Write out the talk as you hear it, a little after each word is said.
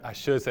I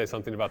should say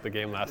something about the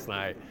game last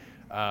night,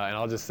 and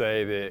I'll just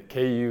say that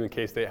KU and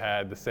K-State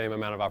had the same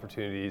amount of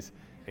opportunities,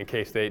 and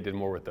K-State did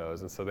more with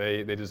those, and so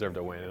they deserve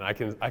to win, and I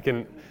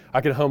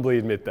can humbly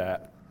admit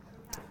that.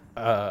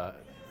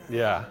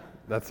 Yeah,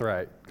 that's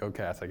right. Go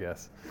Cats, I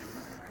guess.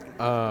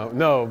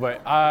 No,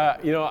 but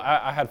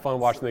I had fun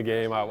watching the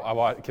game.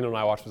 Kendall and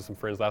I watched with some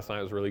friends last night.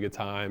 It was a really good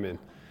time,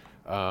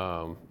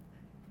 and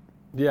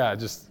yeah,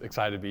 just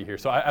excited to be here.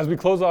 So as we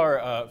close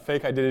our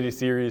fake identity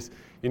series,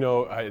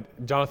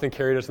 Jonathan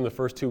carried us in the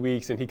first 2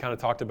 weeks, and he kind of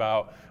talked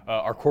about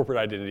our corporate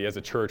identity as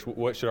a church.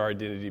 What should our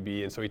identity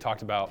be? And so he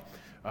talked about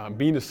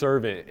being a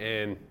servant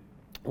in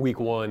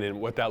week 1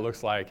 and what that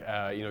looks like.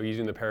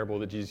 Using the parable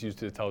that Jesus used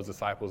to tell his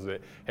disciples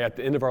that, hey, at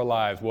the end of our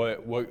lives,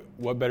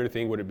 what better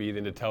thing would it be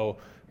than to tell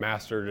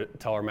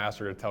our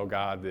master to tell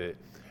God that,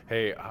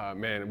 hey,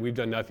 man, we've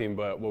done nothing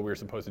but what we're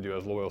supposed to do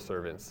as loyal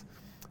servants.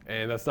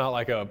 And that's not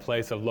like a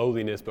place of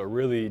lowliness, but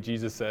really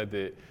Jesus said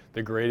that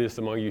the greatest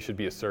among you should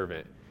be a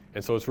servant.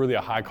 And so it's really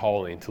a high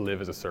calling to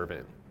live as a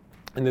servant.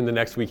 And then the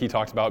next week he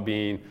talks about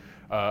being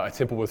a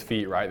temple with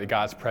feet, right? That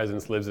God's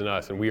presence lives in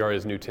us and we are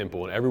his new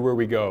temple. And everywhere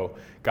we go,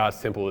 God's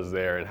temple is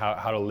there, and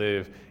how to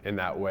live in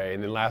that way.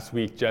 And then last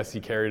week,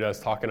 Jesse carried us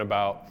talking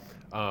about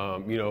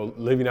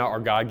living out our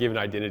God-given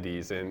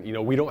identities. And,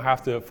 we don't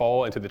have to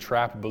fall into the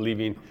trap of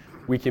believing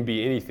we can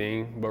be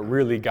anything, but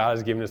really God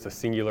has given us a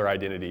singular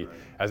identity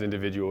as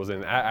individuals,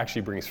 and that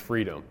actually brings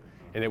freedom.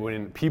 And that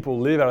when people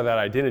live out of that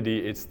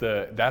identity,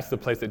 that's the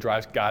place that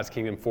drives God's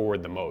kingdom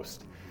forward the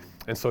most.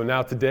 And so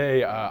now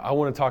today, I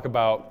want to talk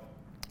about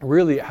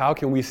really how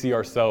can we see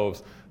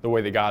ourselves the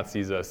way that God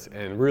sees us,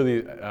 and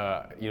really,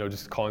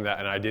 just calling that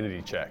an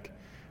identity check.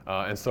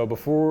 And so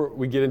before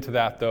we get into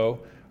that, though,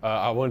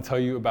 I want to tell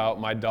you about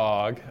my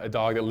dog, a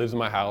dog that lives in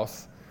my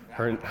house.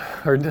 Her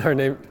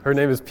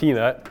name is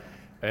Peanut,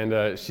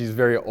 and she's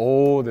very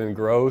old and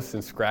gross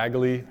and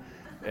scraggly.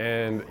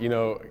 And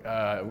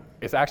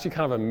it's actually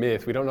kind of a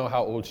myth. We don't know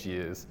how old she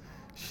is.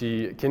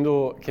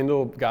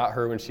 Kendall got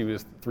her when she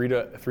was 3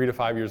 to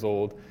 5 years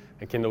old,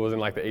 and Kendall was in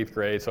like the 8th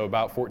grade, so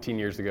about 14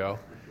 years ago.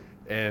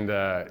 And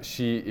if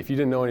you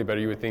didn't know any better,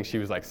 you would think she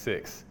was like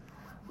 6.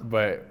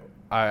 But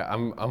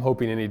I'm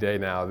hoping any day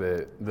now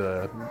that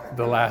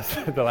the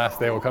last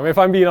day will come. If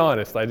I'm being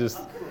honest, I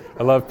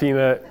love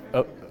Peanut.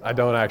 I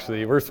don't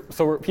actually.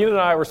 Peanut and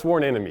I were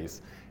sworn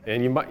enemies,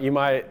 and you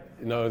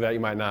might know that, you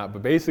might not.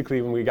 But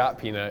basically, when we got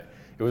Peanut,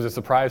 it was a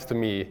surprise to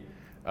me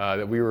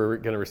that we were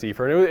going to receive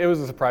her, and it was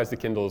a surprise to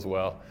Kendall as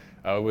well.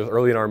 It was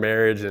early in our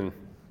marriage, and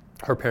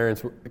her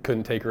parents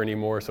couldn't take her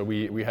anymore, so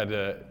we had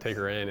to take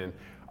her in. And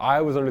I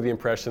was under the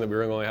impression that we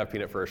were going to have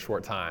Peanut for a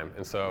short time,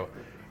 and so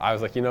I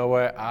was like, you know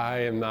what? I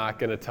am not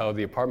going to tell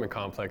the apartment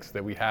complex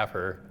that we have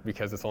her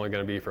because it's only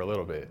going to be for a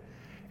little bit.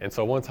 And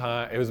so one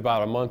time, it was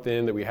about a month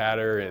in that we had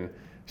her, and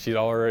she'd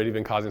already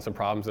been causing some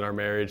problems in our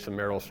marriage, some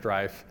marital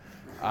strife.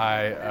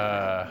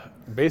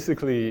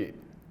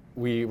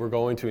 We were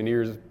going to a New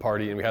Year's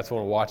party, and we had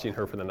someone watching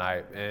her for the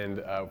night,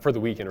 and for the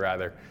weekend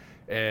rather.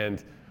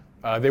 And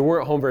they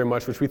weren't home very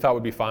much, which we thought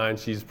would be fine.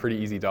 She's a pretty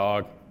easy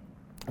dog.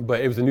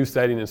 But it was a new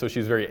setting, and so she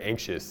was very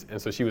anxious.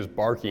 And so she was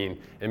barking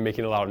and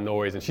making a lot of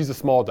noise. And she's a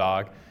small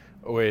dog,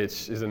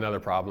 which is another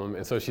problem.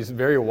 And so she's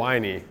very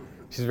whiny.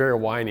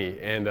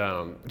 And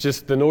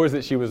just the noise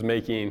that she was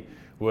making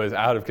was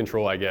out of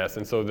control, I guess.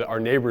 And so our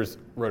neighbors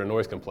wrote a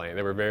noise complaint.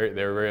 They were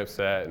very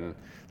upset, and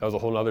that was a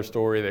whole other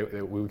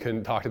story. We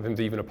couldn't talk to them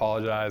to even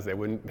apologize. They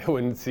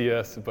wouldn't see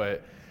us.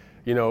 But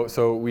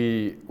so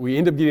we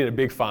ended up getting a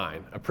big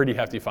fine, a pretty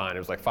hefty fine. It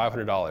was like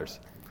 $500.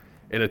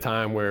 In a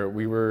time where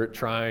we were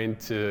trying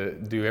to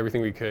do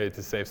everything we could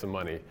to save some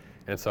money.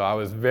 And so I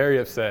was very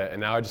upset,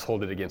 and now I just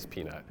hold it against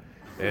Peanut.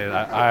 And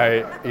I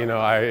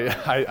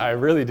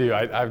really do.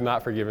 I've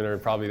not forgiven her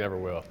and probably never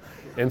will.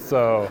 And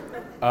so,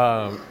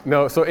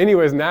 so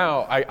anyways,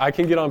 now I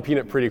can get on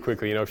Peanut pretty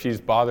quickly. If she's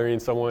bothering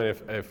someone,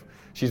 if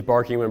she's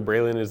barking when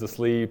Braylon is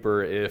asleep,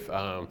 or if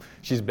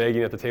she's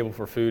begging at the table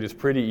for food, it's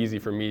pretty easy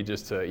for me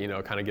just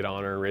to, kind of get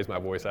on her and raise my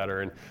voice at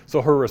her. And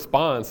so her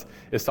response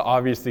is to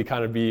obviously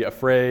kind of be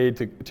afraid,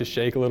 to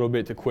shake a little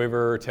bit, to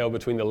quiver, tail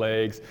between the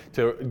legs,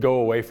 to go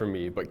away from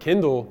me. But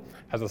Kendall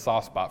has a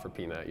soft spot for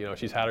Peanut.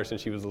 She's had her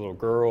since she was a little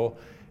girl,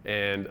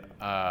 and,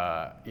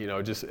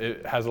 just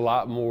it has a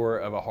lot more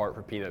of a heart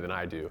for Peanut than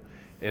I do.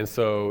 And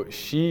so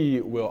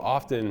she will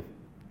often,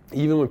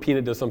 even when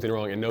Peanut does something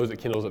wrong and knows that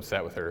Kendall's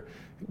upset with her,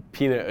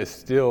 Peanut is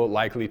still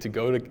likely to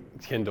go to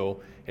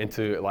Kendall and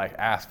to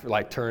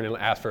turn and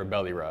ask for a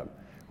belly rub,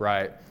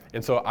 right?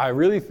 And so I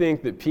really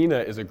think that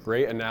Peanut is a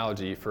great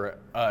analogy for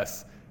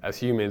us as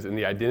humans and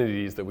the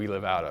identities that we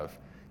live out of.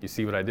 You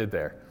see what I did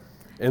there?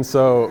 And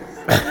so,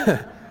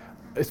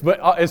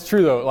 it's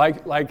true though.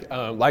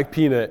 Like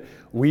Peanut,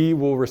 we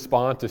will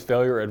respond to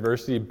failure or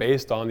adversity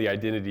based on the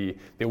identity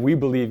that we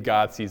believe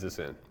God sees us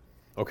in.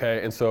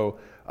 Okay, and so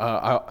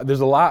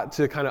there's a lot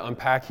to kind of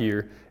unpack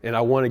here, and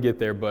I want to get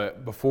there.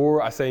 But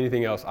before I say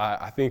anything else,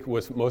 I think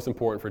what's most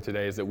important for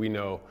today is that we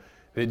know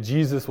that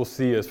Jesus will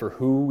see us for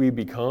who we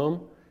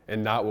become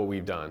and not what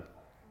we've done.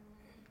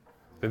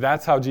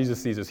 That's how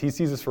Jesus sees us. He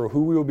sees us for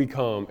who we will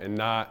become and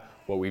not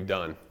what we've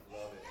done.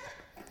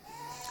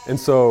 And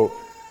so,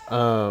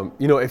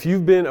 if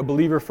you've been a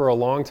believer for a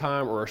long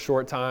time or a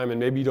short time, and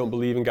maybe you don't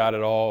believe in God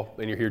at all,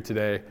 and you're here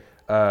today,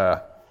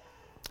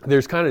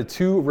 there's kind of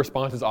two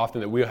responses often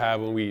that we'll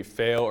have when we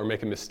fail or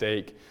make a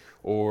mistake,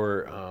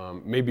 or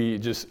maybe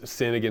just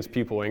sin against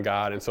people and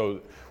God. And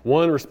so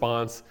one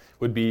response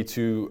would be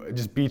to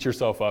just beat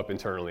yourself up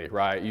internally,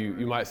 right?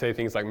 You might say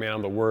things like, man,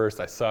 I'm the worst,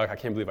 I suck, I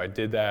can't believe I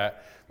did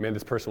that, man,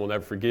 this person will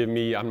never forgive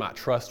me, I'm not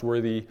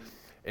trustworthy.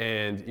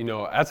 And,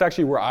 that's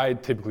actually where I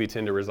typically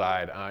tend to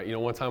reside.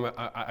 One time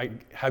I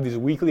have these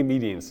weekly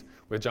meetings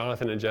with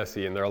Jonathan and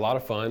Jesse, and they're a lot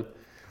of fun,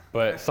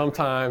 but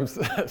sometimes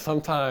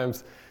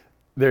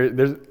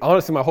there's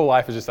honestly, my whole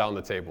life is just out on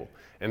the table.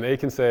 And they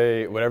can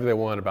say whatever they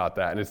want about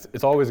that. And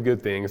it's always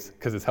good things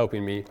because it's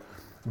helping me.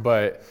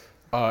 But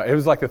it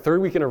was like the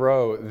third week in a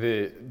row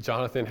that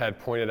Jonathan had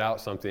pointed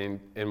out something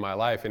in my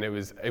life. And it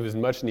was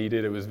much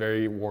needed. It was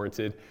very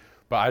warranted.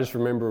 But I just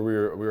remember we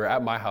were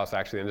at my house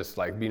actually and just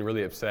like being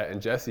really upset.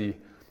 And Jesse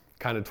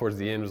kind of towards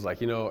the end was like,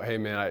 hey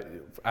man,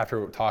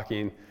 after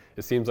talking,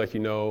 it seems like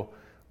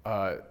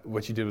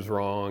what you did was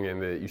wrong and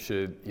that you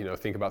should,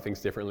 think about things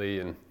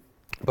differently.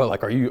 But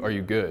like, are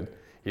you good?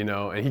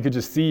 And he could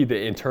just see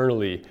that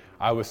internally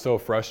I was so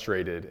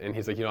frustrated. And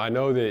he's like, I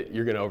know that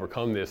you're going to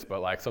overcome this, but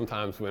like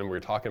sometimes when we're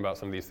talking about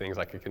some of these things,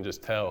 like I can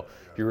just tell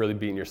you're really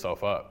beating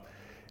yourself up.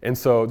 And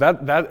so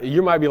that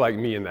you might be like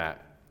me in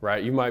that,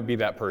 right? You might be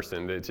that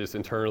person that just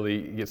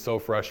internally gets so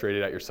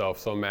frustrated at yourself,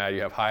 so mad,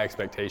 you have high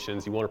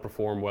expectations, you want to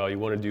perform well, you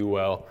want to do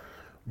well,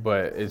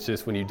 but it's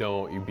just when you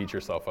don't, you beat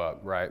yourself up,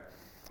 right?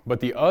 But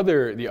the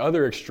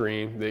other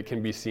extreme that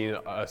can be seen,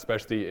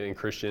 especially in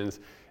Christians,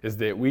 is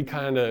that we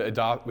can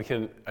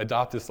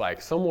adopt this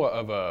like somewhat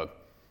of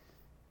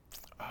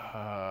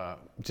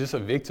just a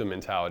victim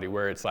mentality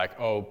where it's like,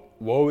 oh,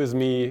 woe is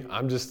me,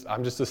 I'm just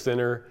a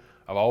sinner,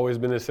 I've always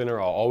been a sinner,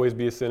 I'll always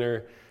be a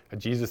sinner,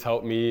 Jesus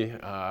help me,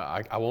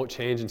 I won't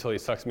change until he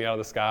sucks me out of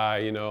the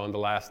sky, on the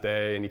last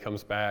day and he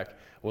comes back,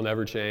 we'll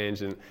never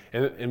change. And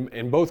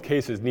in both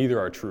cases, neither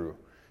are true.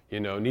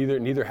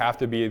 Neither have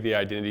to be the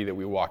identity that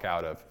we walk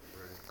out of.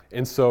 Right.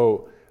 And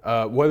so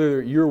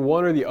whether you're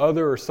one or the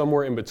other or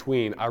somewhere in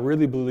between, I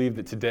really believe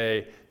that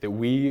today that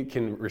we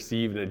can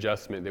receive an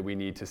adjustment that we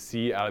need to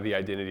see out of the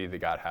identity that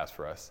God has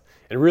for us.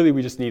 And really,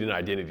 we just need an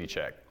identity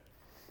check.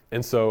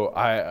 And so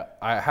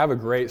I have a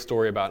great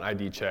story about an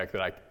ID check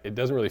that it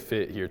doesn't really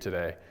fit here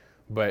today.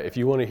 But if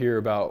you want to hear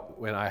about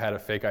when I had a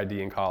fake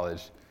ID in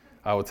college,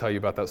 I will tell you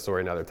about that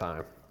story another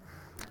time.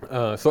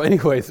 So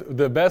anyways,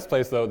 the best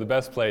place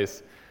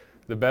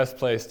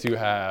to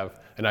have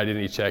an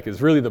identity check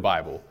is really the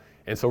Bible.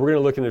 And so we're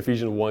going to look in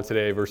Ephesians 1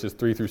 today, verses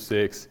 3 through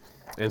 6.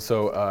 And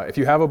so if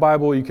you have a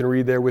Bible, you can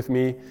read there with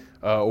me,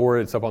 or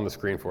it's up on the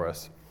screen for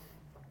us.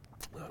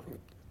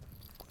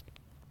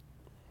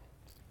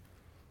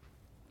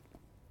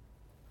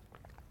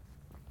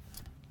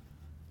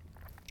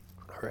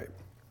 All right.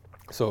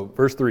 So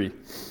verse 3.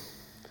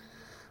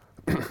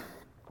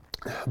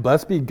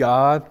 Blessed be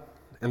God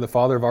and the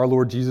Father of our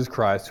Lord Jesus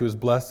Christ, who has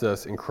blessed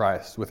us in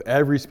Christ with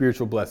every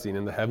spiritual blessing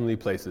in the heavenly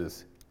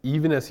places,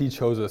 even as he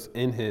chose us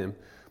in him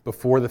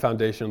before the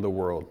foundation of the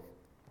world,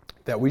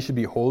 that we should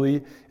be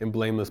holy and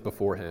blameless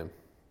before him.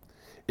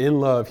 In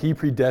love, he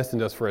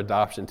predestined us for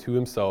adoption to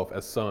himself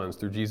as sons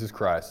through Jesus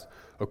Christ,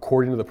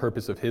 according to the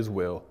purpose of his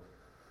will,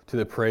 to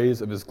the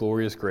praise of his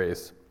glorious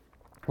grace,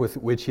 with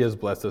which he has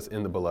blessed us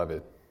in the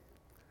beloved.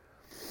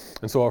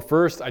 And so our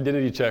first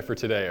identity check for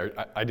today, or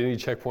identity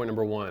check point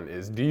number 1,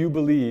 is do you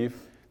believe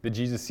that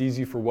Jesus sees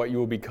you for what you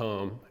will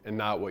become and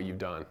not what you've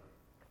done?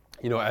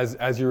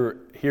 As you're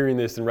hearing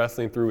this and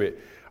wrestling through it,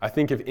 I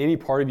think if any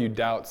part of you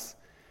doubts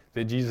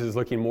that Jesus is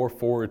looking more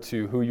forward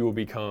to who you will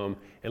become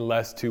and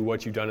less to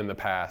what you've done in the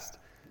past,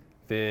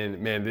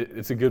 then, man,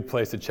 it's a good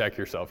place to check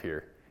yourself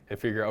here and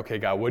figure, okay,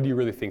 God, what do you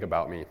really think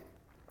about me?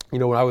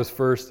 When I was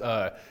first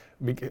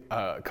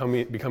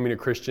becoming a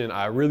Christian,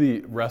 I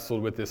really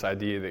wrestled with this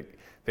idea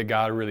that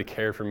God really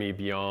cared for me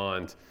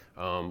beyond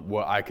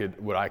what I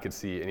could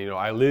see. And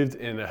I lived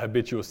in a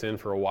habitual sin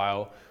for a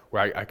while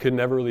where I could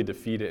never really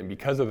defeat it. And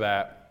because of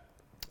that,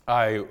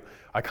 I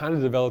kind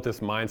of developed this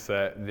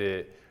mindset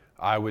that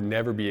I would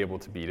never be able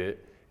to beat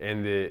it.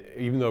 And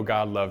that even though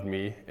God loved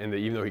me and that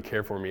even though he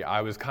cared for me,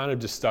 I was kind of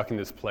just stuck in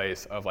this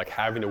place of like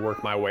having to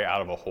work my way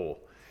out of a hole.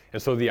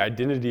 And so the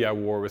identity I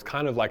wore was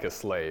kind of like a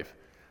slave.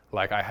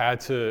 Like I had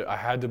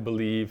to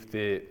believe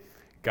that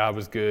God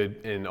was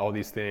good in all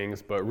these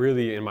things, but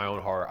really in my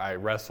own heart, I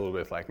wrestled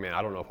with like, man,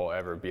 I don't know if I'll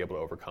ever be able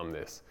to overcome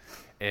this.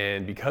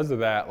 And because of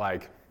that,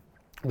 like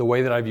the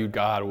way that I viewed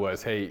God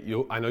was, hey,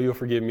 I know you'll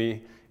forgive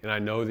me, and I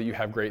know that you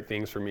have great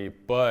things for me,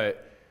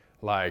 but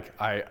like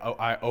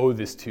I owe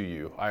this to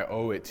you. I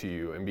owe it to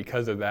you. And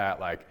because of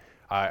that, like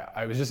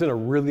I was just in a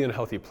really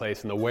unhealthy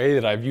place. And the way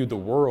that I viewed the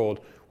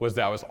world was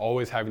that I was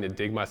always having to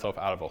dig myself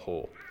out of a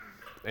hole.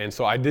 And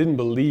so I didn't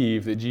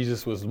believe that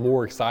Jesus was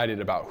more excited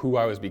about who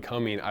I was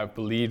becoming. I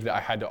believed that I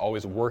had to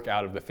always work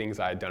out of the things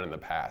I had done in the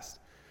past.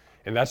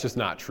 And that's just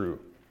not true.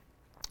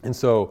 And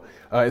so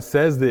it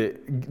says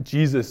that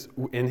Jesus,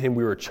 in him,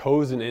 we were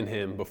chosen in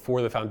him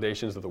before the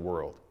foundations of the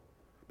world.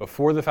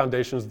 Before the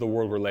foundations of the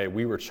world were laid,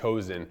 we were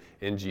chosen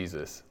in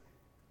Jesus.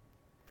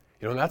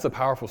 And that's a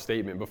powerful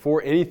statement.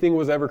 Before anything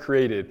was ever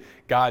created,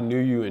 God knew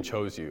you and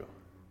chose you.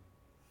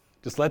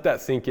 Just let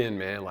that sink in,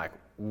 man. Like,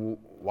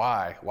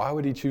 why? Why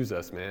would he choose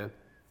us, man?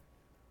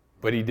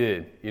 But he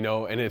did,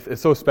 and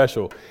it's so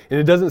special. And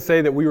it doesn't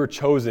say that we were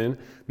chosen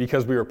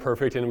because we were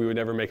perfect and we would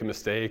never make a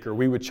mistake, or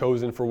we were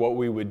chosen for what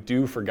we would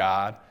do for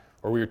God,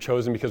 or we were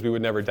chosen because we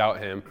would never doubt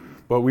him.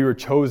 But we were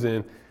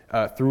chosen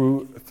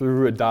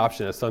through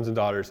adoption as sons and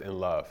daughters in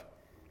love,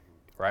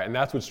 right? And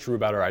that's what's true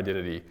about our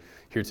identity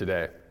here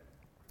today.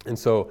 And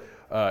so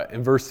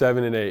in verse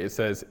 7 and 8, it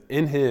says,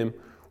 in him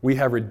we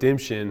have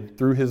redemption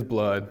through his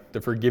blood,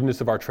 the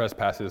forgiveness of our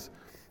trespasses,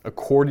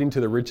 according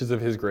to the riches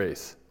of his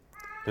grace.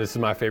 And this is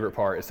my favorite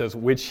part. It says,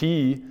 which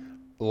he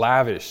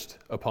lavished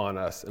upon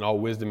us in all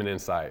wisdom and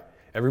insight.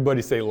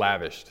 Everybody say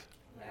lavished.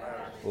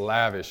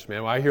 Lavished.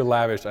 Man, when I hear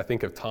lavished, I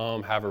think of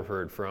Tom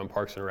Haverford from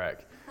Parks and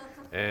Rec.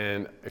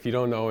 And if you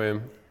don't know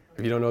him,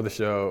 if you don't know the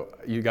show,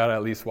 you got to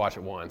at least watch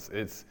it once.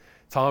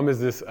 Tom is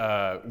this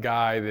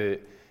guy that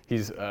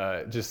he's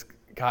just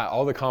got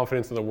all the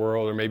confidence in the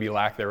world, or maybe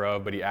lack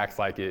thereof, but he acts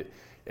like it.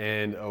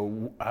 And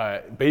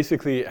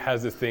basically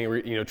has this thing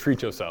where,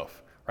 treat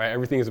yourself. Right?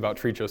 Everything is about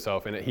treat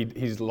yourself, and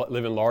he's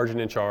living large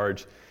and in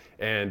charge,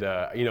 and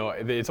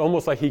it's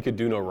almost like he could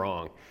do no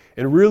wrong.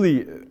 And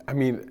really,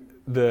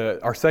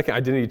 our second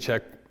identity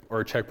check,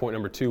 or checkpoint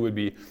number 2, would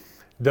be: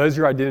 does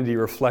your identity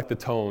reflect the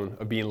tone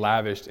of being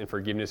lavished in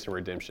forgiveness and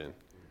redemption?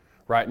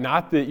 Right?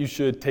 Not that you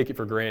should take it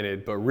for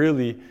granted, but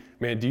really,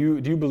 man, do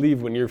you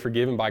believe when you're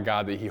forgiven by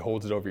God that He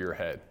holds it over your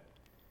head?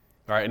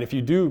 All right, and if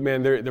you do,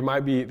 man, there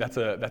might be that's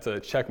a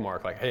check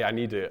mark. Like, hey, I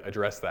need to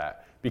address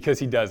that. Because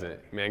He doesn't.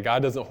 Man,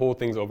 God doesn't hold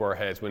things over our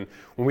heads. When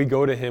we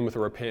go to Him with a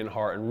repentant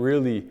heart and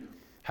really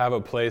have a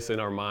place in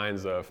our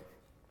minds of,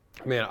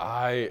 man,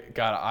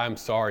 I'm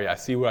sorry. I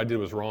see what I did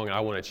was wrong and I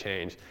want to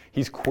change.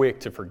 He's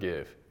quick to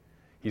forgive.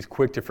 He's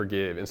quick to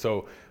forgive. And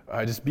so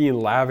just being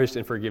lavished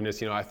in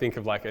forgiveness, I think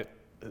of like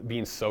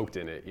being soaked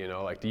in it.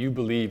 Like, do you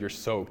believe you're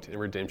soaked in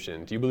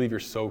redemption? Do you believe you're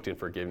soaked in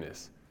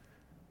forgiveness?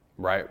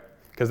 Right?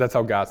 Because that's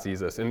how God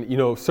sees us.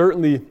 And,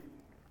 certainly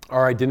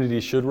our identity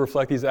should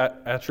reflect these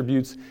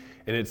attributes.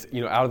 And it's,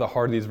 out of the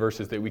heart of these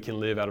verses that we can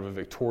live out of a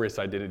victorious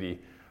identity.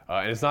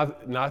 And it's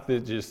not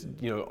that just,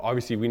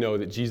 obviously we know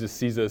that Jesus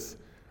sees us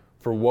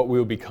for what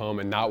we'll become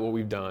and not what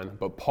we've done.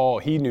 But Paul,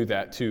 he knew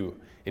that too.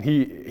 And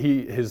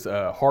his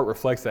heart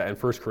reflects that in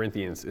 1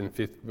 Corinthians in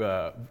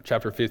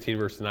chapter 15,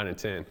 verses 9 and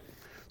 10.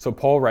 So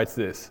Paul writes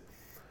this: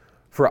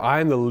 for I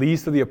am the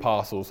least of the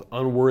apostles,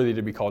 unworthy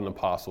to be called an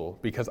apostle,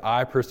 because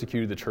I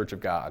persecuted the church of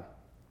God.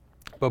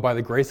 But by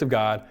the grace of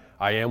God,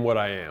 I am what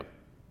I am.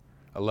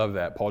 I love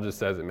that. Paul just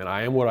says it, man.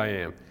 I am what I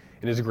am.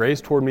 And His grace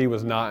toward me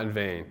was not in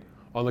vain.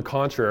 On the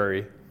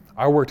contrary,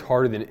 I worked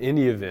harder than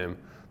any of them,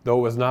 though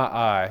it was not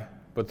I,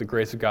 but the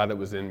grace of God that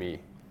was in me.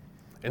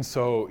 And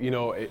so,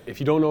 if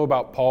you don't know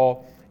about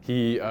Paul,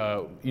 he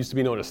used to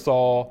be known as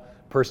Saul,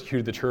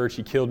 persecuted the church.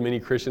 He killed many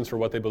Christians for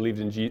what they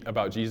believed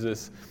about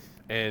Jesus.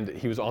 And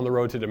he was on the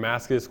road to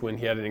Damascus when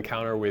he had an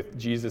encounter with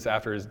Jesus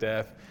after his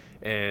death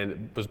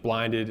and was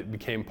blinded,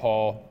 became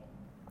Paul,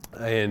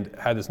 and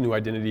had this new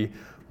identity.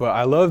 But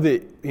I love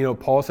that,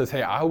 Paul says,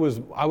 hey, I was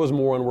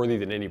more unworthy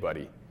than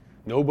anybody.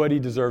 Nobody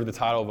deserved the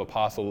title of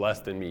apostle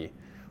less than me.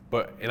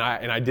 And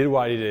I did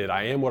what I did.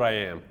 I am what I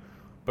am.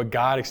 But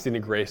God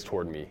extended grace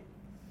toward me.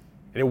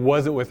 And it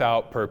wasn't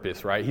without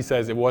purpose, right? He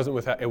says it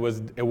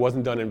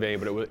wasn't done in vain,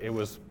 but it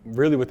was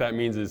really what that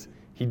means is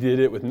He did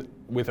it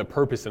with a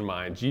purpose in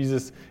mind.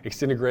 Jesus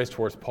extended grace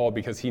towards Paul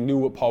because He knew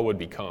what Paul would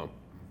become.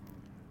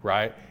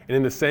 Right? And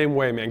in the same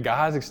way, man,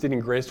 God's extending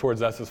grace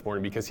towards us this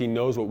morning because He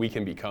knows what we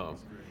can become.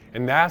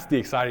 And that's the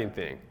exciting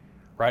thing,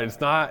 right? It's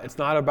not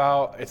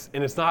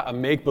a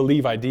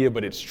make-believe idea,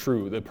 but it's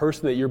true. The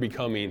person that you're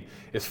becoming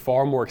is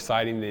far more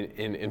exciting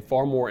and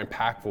far more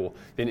impactful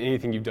than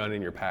anything you've done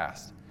in your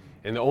past.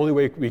 And the only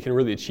way we can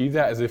really achieve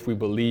that is if we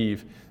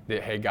believe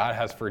that, hey, God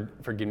has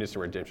forgiveness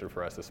and redemption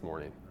for us this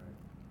morning.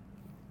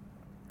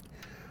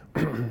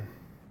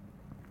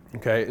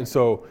 Okay, and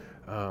so,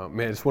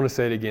 man, I just want to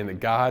say it again, that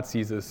God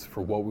sees us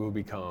for what we will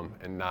become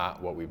and not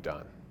what we've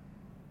done.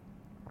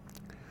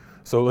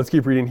 So let's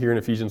keep reading here in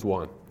Ephesians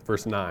 1,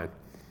 verse 9.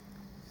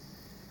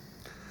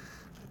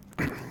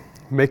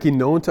 Making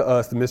known to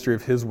us the mystery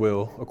of His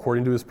will,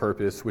 according to His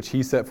purpose, which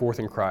He set forth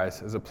in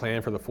Christ as a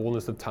plan for the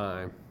fullness of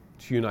time,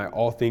 to unite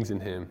all things in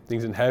Him,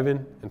 things in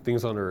heaven and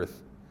things on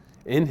earth.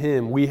 In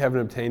Him we have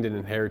obtained an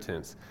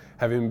inheritance,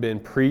 having been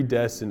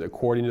predestined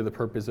according to the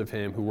purpose of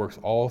Him who works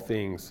all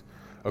things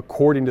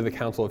according to the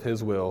counsel of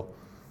His will,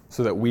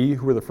 so that we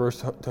who were the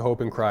first to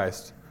hope in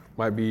Christ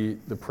might be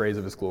the praise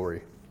of His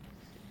glory.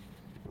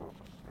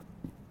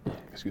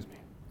 Excuse me.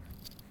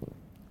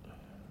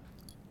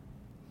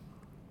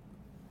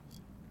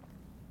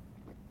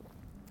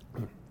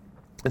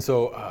 And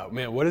so,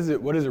 man, what does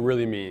it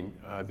really mean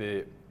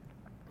that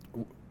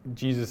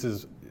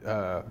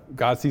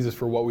God sees us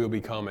for what we will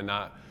become and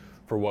not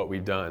for what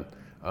we've done.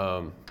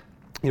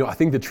 I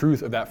think the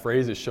truth of that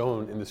phrase is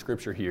shown in the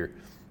scripture here,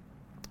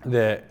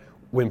 that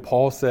when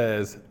Paul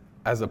says,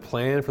 as a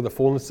plan for the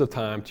fullness of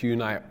time to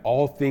unite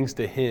all things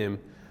to him,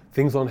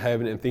 things on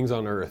heaven and things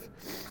on earth,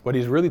 what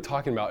he's really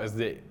talking about is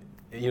that,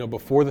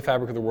 before the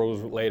fabric of the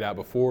world was laid out,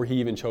 before he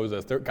even chose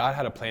us, God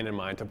had a plan in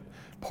mind to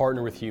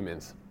partner with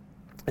humans.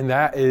 And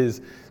that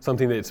is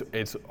something that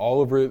it's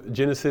all over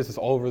Genesis, it's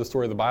all over the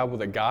story of the Bible,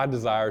 that God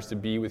desires to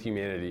be with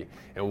humanity.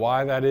 And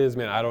why that is,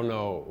 man, I don't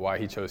know why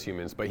he chose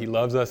humans, but he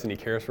loves us and he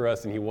cares for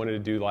us and he wanted to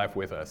do life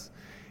with us.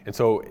 And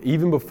so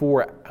even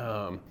before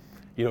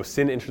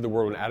sin entered the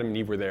world, when Adam and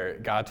Eve were there,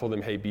 God told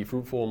them, hey, be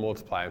fruitful and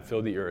multiply and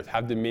fill the earth,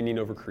 have dominion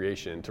over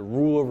creation, to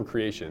rule over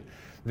creation.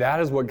 That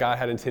is what God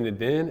had intended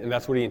then, and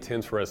that's what he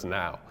intends for us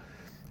now.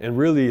 And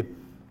really,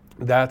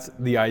 that's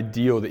the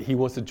ideal that he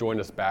wants to join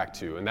us back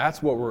to. And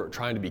that's what we're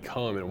trying to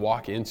become and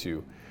walk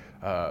into.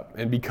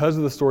 And because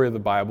of the story of the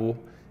Bible,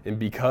 and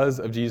because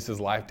of Jesus'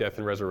 life, death,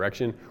 and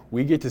resurrection,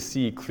 we get to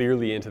see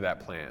clearly into that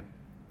plan.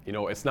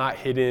 It's not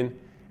hidden.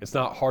 It's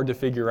not hard to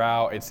figure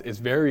out. It's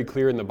very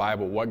clear in the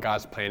Bible what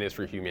God's plan is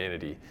for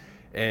humanity.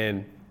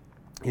 And,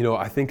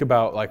 I think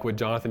about like what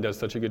Jonathan does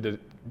such a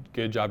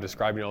good job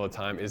describing all the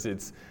time is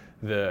it's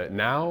the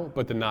now,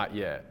 but the not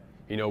yet.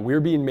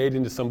 We're being made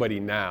into somebody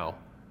now,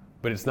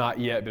 but it's not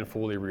yet been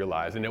fully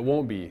realized. And it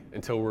won't be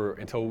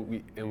until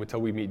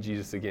we meet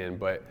Jesus again.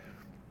 But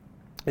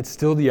it's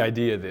still the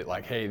idea that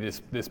like, hey,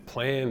 this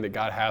plan that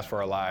God has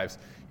for our lives,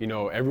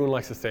 everyone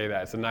likes to say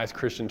that. It's a nice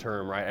Christian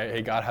term, right?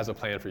 Hey, God has a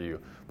plan for you.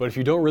 But if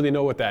you don't really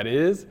know what that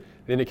is,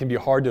 then it can be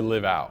hard to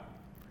live out.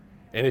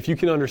 And if you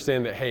can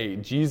understand that, hey,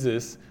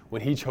 Jesus,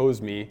 when he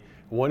chose me,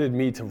 wanted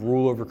me to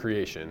rule over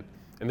creation.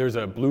 And there's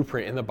a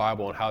blueprint in the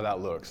Bible on how that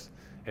looks.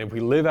 And if we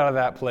live out of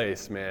that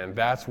place, man,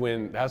 that's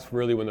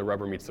really when the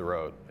rubber meets the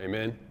road.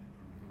 Amen?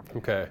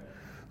 Okay.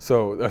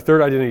 So a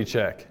third identity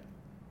check.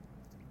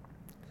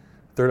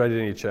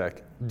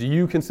 Do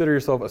you consider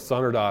yourself a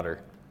son or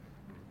daughter?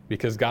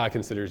 Because God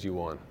considers you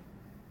one.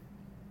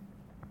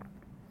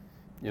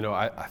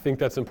 I think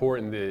that's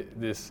important that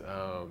this,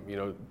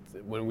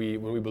 when we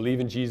believe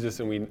in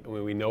Jesus and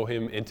when we know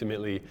him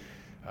intimately,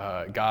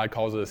 God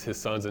calls us his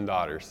sons and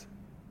daughters.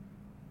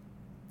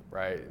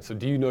 Right? So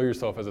do you know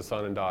yourself as a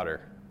son and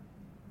daughter?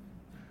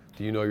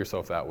 Do you know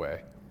yourself that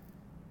way?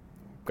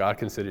 God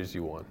considers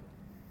you one.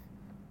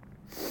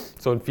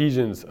 So in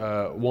Ephesians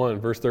 1,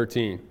 verse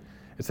 13,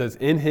 it says,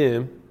 in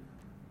him,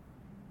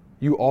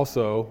 you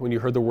also, when you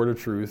heard the word of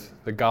truth,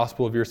 the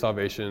gospel of your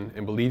salvation,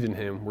 and believed in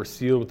him, were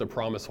sealed with the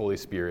promised Holy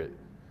Spirit,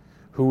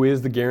 who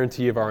is the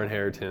guarantee of our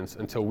inheritance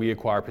until we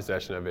acquire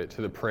possession of it,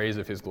 to the praise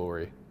of his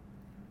glory.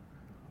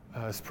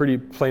 It's pretty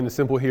plain and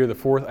simple here. The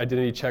fourth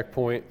identity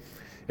checkpoint.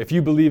 If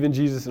you believe in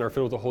Jesus and are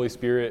filled with the Holy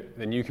Spirit,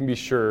 then you can be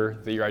sure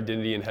that your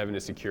identity in heaven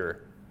is secure,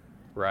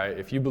 right?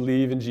 If you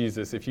believe in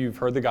Jesus, if you've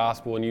heard the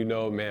gospel and you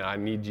know, man, I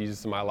need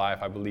Jesus in my life,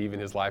 I believe in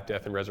his life,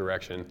 death, and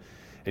resurrection,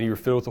 and you were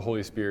filled with the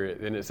Holy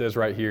Spirit, then it says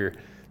right here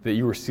that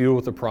you were sealed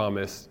with the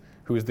promise,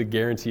 who is the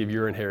guarantee of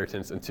your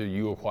inheritance until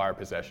you acquire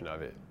possession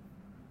of it,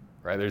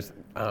 right?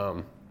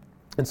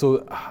 And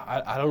so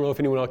I don't know if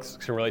anyone else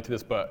can relate to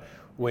this, but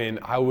when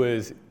I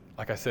was,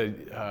 like I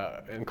said,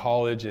 in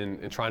college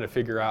and trying to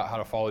figure out how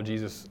to follow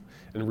Jesus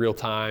in real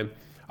time,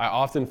 I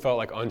often felt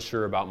like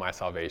unsure about my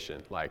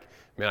salvation. Like,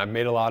 man, I've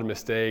made a lot of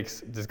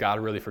mistakes. Does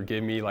God really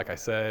forgive me? Like I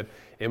said,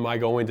 am I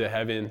going to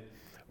heaven?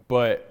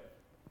 But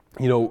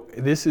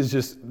this is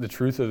just the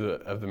truth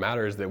of the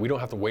matter is that we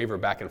don't have to waver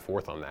back and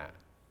forth on that.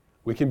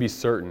 We can be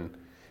certain.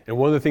 And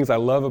one of the things I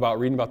love about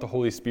reading about the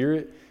Holy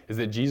Spirit is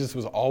that Jesus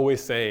was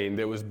always saying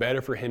that it was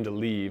better for him to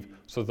leave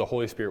so that the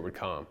Holy Spirit would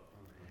come.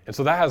 And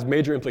so that has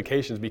major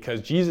implications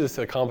because Jesus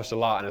accomplished a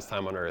lot in his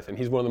time on earth, and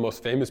he's one of the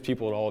most famous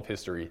people in all of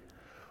history.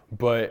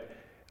 But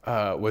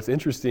what's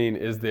interesting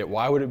is that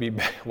why would it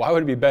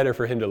be better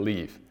for him to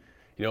leave?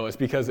 It's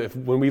because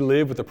when we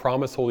live with the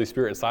promised Holy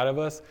Spirit inside of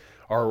us,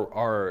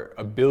 our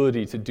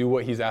ability to do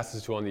what he's asked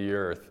us to on the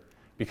earth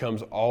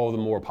becomes all the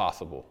more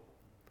possible.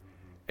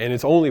 And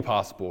it's only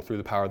possible through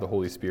the power of the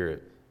Holy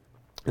Spirit.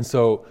 And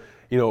so,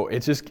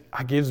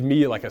 it gives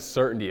me like a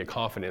certainty, a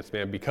confidence,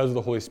 man, because of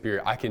the Holy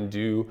Spirit, I can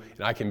do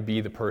and I can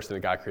be the person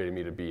that God created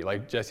me to be.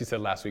 Like Jesse said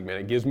last week, man,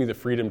 it gives me the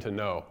freedom to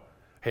know,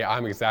 hey,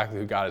 I'm exactly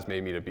who God has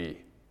made me to be.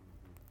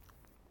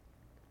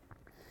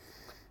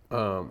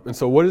 And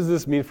so what does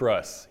this mean for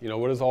us?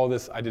 What does all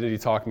this identity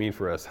talk mean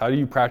for us? How do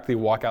you practically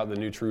walk out the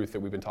new truth that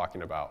we've been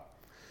talking about?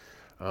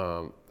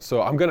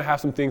 So I'm going to have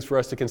some things for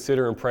us to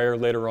consider in prayer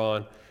later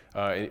on.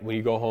 When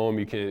you go home,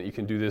 you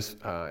can do this.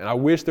 And I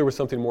wish there was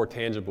something more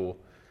tangible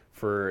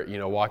for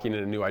walking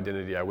in a new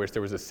identity. I wish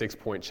there was a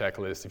 6-point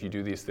checklist. If you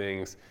do these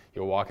things,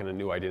 you'll walk in a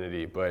new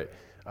identity. But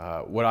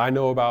what I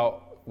know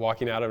about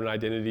walking out of an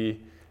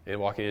identity and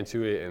walking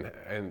into it,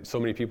 and so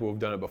many people who have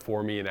done it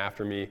before me and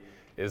after me,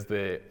 is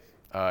that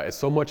it's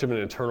so much of an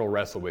internal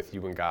wrestle with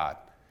you and God.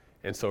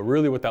 And so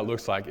really what that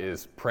looks like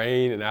is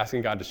praying and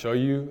asking God to show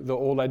you the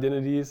old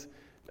identities,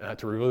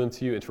 to reveal them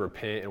to you, and to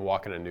repent and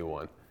walk in a new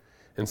one.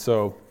 And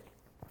so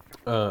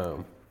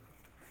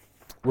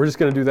we're just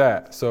going to do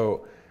that.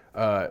 So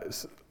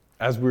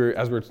As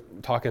we're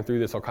talking through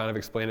this, I'll kind of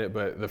explain it,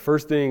 but the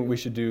first thing we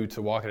should do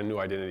to walk in a new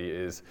identity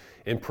is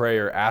in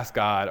prayer, ask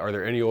God, are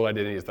there any old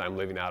identities that I'm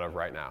living out of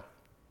right now?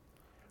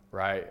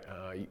 Right?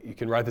 You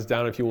can write this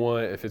down if you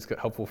want, if it's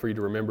helpful for you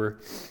to remember,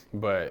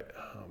 but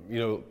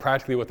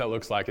practically what that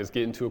looks like is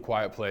getting to a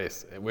quiet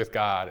place with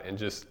God and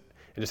just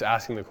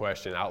asking the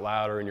question out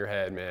loud or in your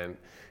head, man,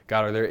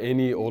 God, are there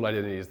any old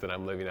identities that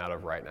I'm living out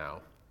of right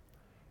now?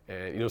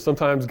 And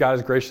sometimes God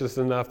is gracious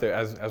enough that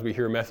as we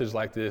hear a message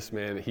like this,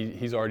 man,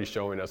 He's already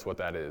showing us what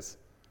that is.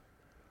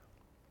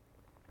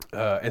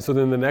 And so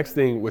then the next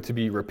thing would to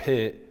be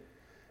repent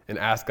and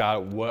ask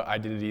God what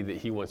identity that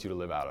He wants you to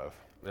live out of.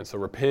 And so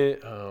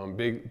repent,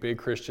 big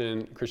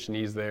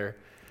Christianese there.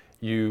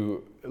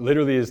 You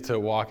literally is to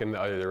walk in the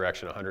other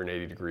direction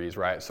 180 degrees,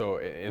 right? So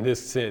in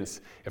this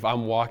sense, if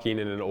I'm walking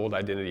in an old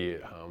identity,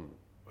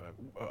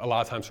 a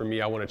lot of times for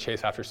me, I want to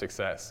chase after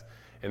success.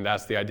 And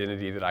that's the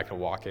identity that I can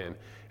walk in.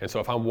 And so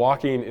if I'm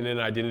walking in an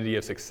identity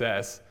of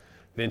success,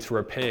 then to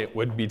repent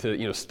would be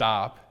to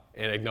stop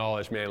and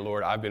acknowledge, man,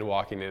 Lord, I've been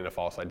walking in a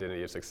false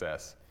identity of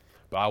success.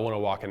 But I want to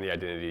walk in the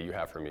identity you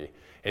have for me.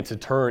 And to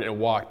turn and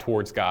walk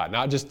towards God,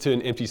 not just to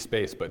an empty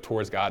space, but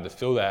towards God, to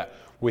fill that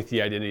with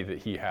the identity that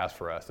He has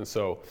for us. And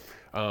so,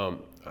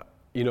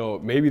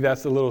 maybe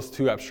that's a little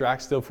too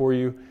abstract still for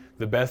you.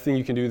 The best thing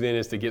you can do then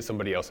is to get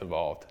somebody else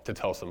involved, to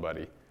tell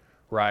somebody,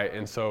 right?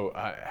 And so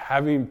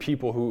having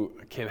people who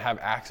can have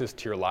access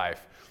to your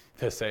life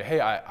to say, hey,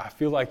 I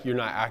feel like you're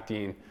not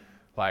acting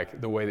like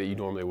the way that you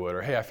normally would,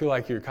 or hey, I feel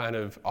like you're kind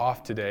of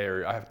off today,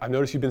 or I've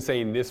noticed you've been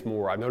saying this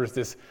more. I've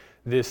noticed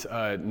this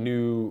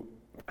new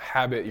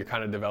habit you're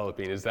kind of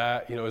developing. Is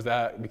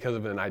that because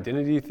of an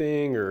identity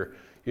thing, or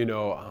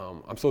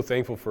I'm so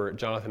thankful for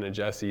Jonathan and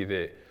Jesse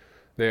that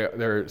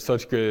they're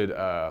such good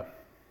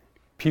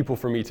people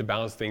for me to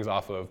bounce things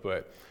off of.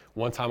 But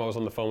one time I was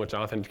on the phone with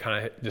Jonathan,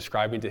 kind of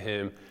describing to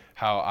him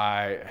how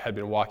I had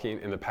been walking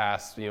in the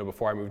past,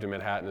 before I moved to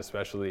Manhattan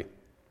especially,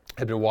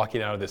 had been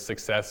walking out of this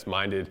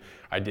success-minded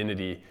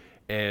identity.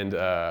 And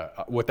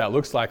what that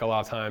looks like a lot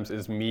of times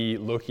is me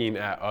looking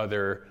at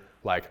other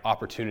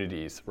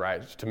opportunities,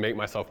 right, to make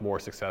myself more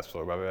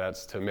successful, whether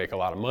that's to make a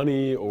lot of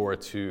money or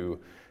to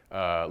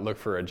look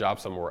for a job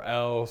somewhere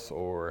else,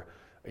 or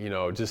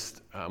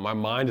my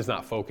mind is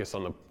not focused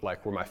on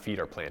where my feet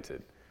are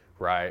planted,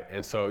 right?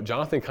 And so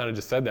Jonathan kind of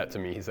just said that to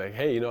me. He's like,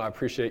 hey, I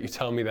appreciate you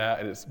telling me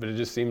that, but it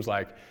just seems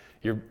like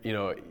you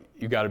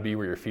got to be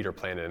where your feet are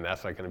planted, and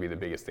that's going to be the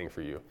biggest thing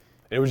for you.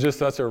 And it was just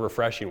such a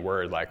refreshing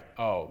word,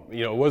 it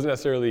wasn't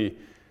necessarily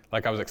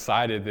I was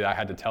excited that I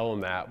had to tell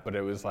him that, but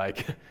it was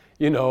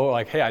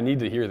hey, I need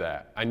to hear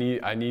that. I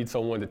need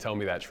someone to tell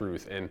me that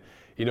truth. And,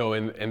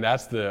 and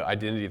that's the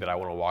identity that I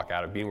want to walk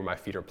out of, being where my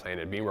feet are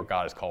planted, being where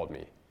God has called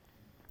me.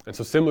 And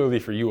so similarly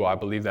for you, I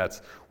believe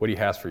that's what He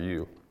has for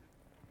you.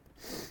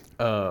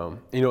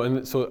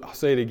 And so I'll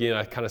say it again,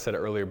 I kind of said it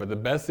earlier, but the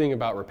best thing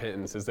about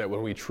repentance is that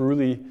when we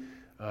truly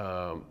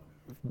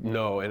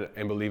know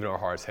and believe in our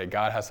hearts, hey,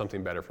 God has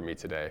something better for me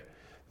today,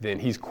 then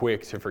He's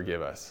quick to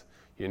forgive us.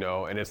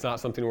 And it's not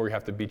something where you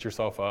have to beat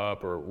yourself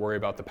up or worry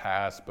about the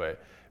past,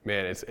 but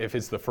man, if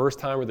it's the first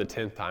time or the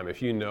 10th time,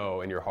 if you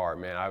know in your heart,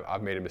 man,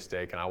 I've made a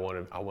mistake and I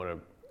want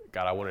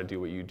to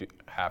do what you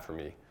have for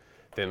me,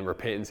 then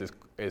repentance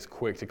is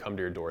quick to come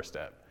to your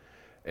doorstep.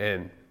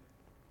 And,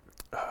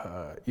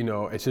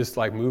 it's just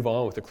move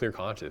on with a clear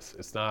conscience.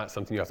 It's not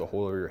something you have to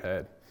hold over your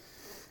head.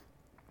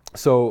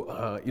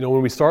 So,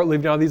 when we start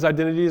living out these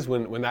identities,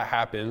 when that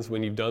happens,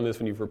 when you've done this,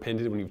 when you've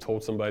repented, when you've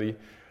told somebody,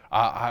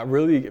 I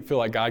really feel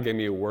like God gave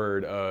me a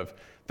word of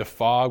the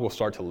fog will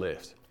start to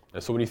lift.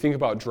 And so when you think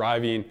about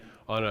driving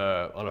on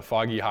a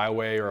foggy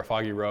highway or a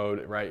foggy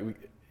road, right,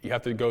 you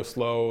have to go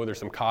slow. There's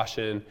some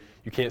caution.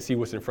 You can't see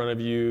what's in front of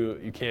you.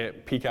 You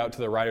can't peek out to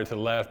the right or to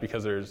the left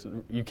because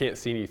you can't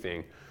see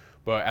anything.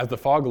 But as the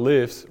fog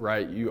lifts,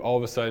 right, you all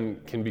of a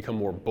sudden can become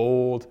more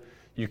bold.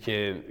 You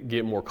can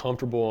get more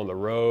comfortable on the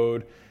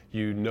road.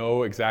 You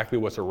know exactly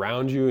what's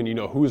around you, and you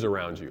know who's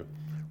around you,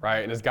 right?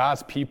 And as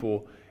God's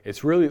people,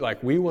 it's really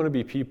we want to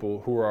be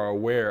people who are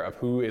aware of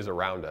who is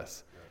around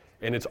us.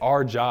 And it's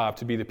our job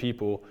to be the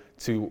people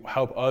to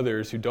help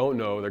others who don't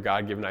know their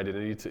God-given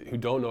identity, who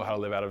don't know how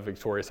to live out of a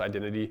victorious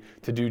identity,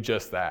 to do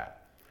just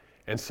that.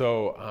 And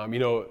so,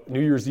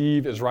 New Year's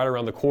Eve is right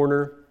around the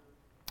corner,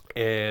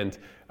 and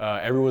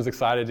everyone's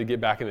excited to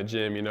get back in the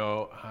gym.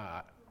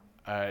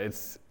 I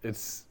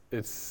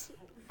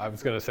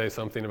was going to say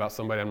something about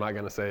somebody, I'm not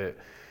going to say it,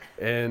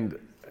 and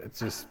it's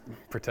just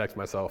protect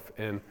myself.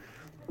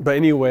 But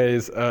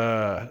anyways,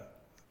 the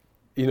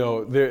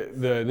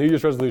New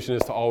Year's resolution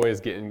is to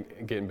always get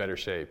in better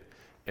shape.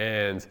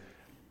 And,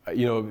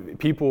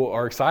 people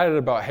are excited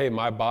about, hey,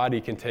 my body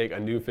can take a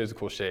new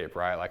physical shape,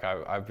 right?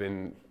 I've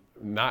been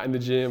not in the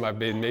gym, I've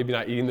been maybe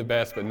not eating the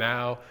best, but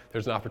now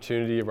there's an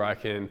opportunity where I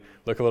can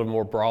look a little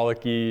more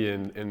brolic-y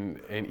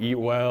and eat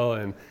well.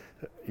 And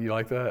you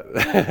like that?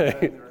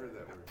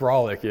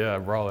 Brolic, yeah,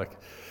 brolic.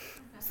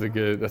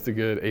 That's a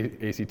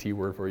good ACT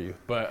word for you.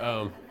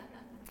 But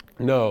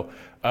no,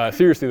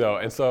 seriously though.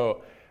 And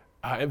so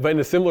But in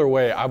a similar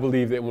way, I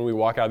believe that when we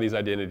walk out of these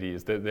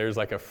identities, that there's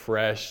like a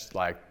fresh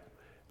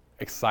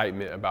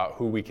excitement about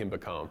who we can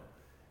become.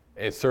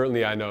 And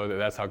certainly I know that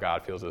that's how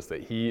God feels us,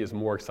 that he is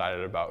more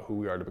excited about who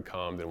we are to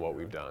become than what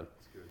we've done.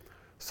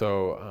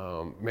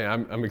 So,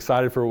 man, I'm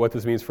excited for what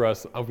this means for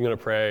us. I'm going to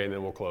pray and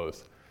then we'll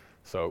close.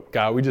 So,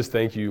 God, we just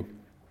thank you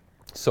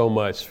so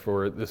much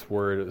for this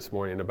word this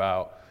morning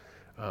about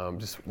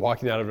just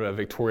walking out of a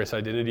victorious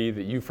identity,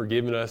 that you've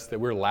forgiven us, that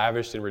we're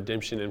lavished in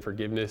redemption and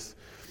forgiveness,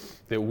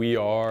 that we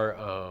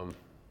are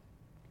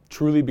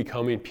truly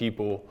becoming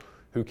people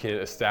who can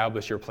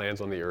establish your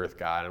plans on the earth,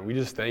 God. And we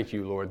just thank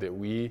you, Lord, that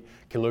we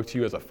can look to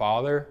you as a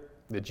father,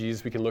 that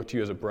Jesus, we can look to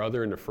you as a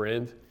brother and a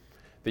friend,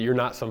 that you're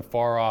not some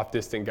far off,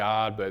 distant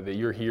God, but that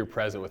you're here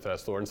present with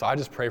us, Lord. And so I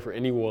just pray for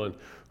anyone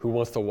who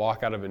wants to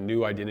walk out of a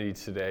new identity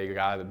today,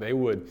 God, that they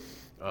would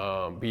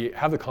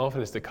have the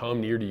confidence to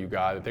come near to you,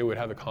 God, that they would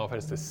have the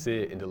confidence to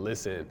sit and to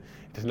listen,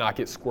 to not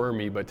get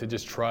squirmy, but to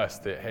just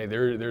trust that, hey,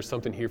 there's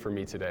something here for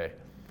me today.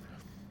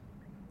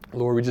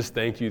 Lord, we just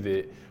thank you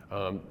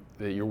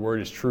that your word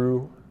is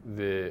true,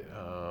 that,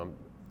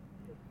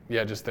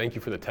 just thank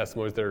you for the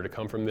testimonies that are to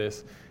come from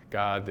this,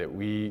 God, that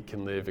we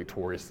can live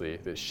victoriously,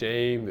 that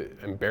shame, that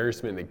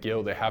embarrassment, that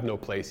guilt, they have no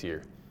place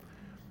here.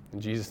 In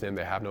Jesus' name,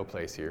 they have no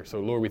place here. So,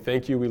 Lord, we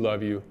thank you, we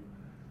love you.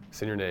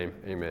 It's in your name,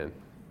 amen.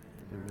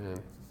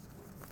 Amen.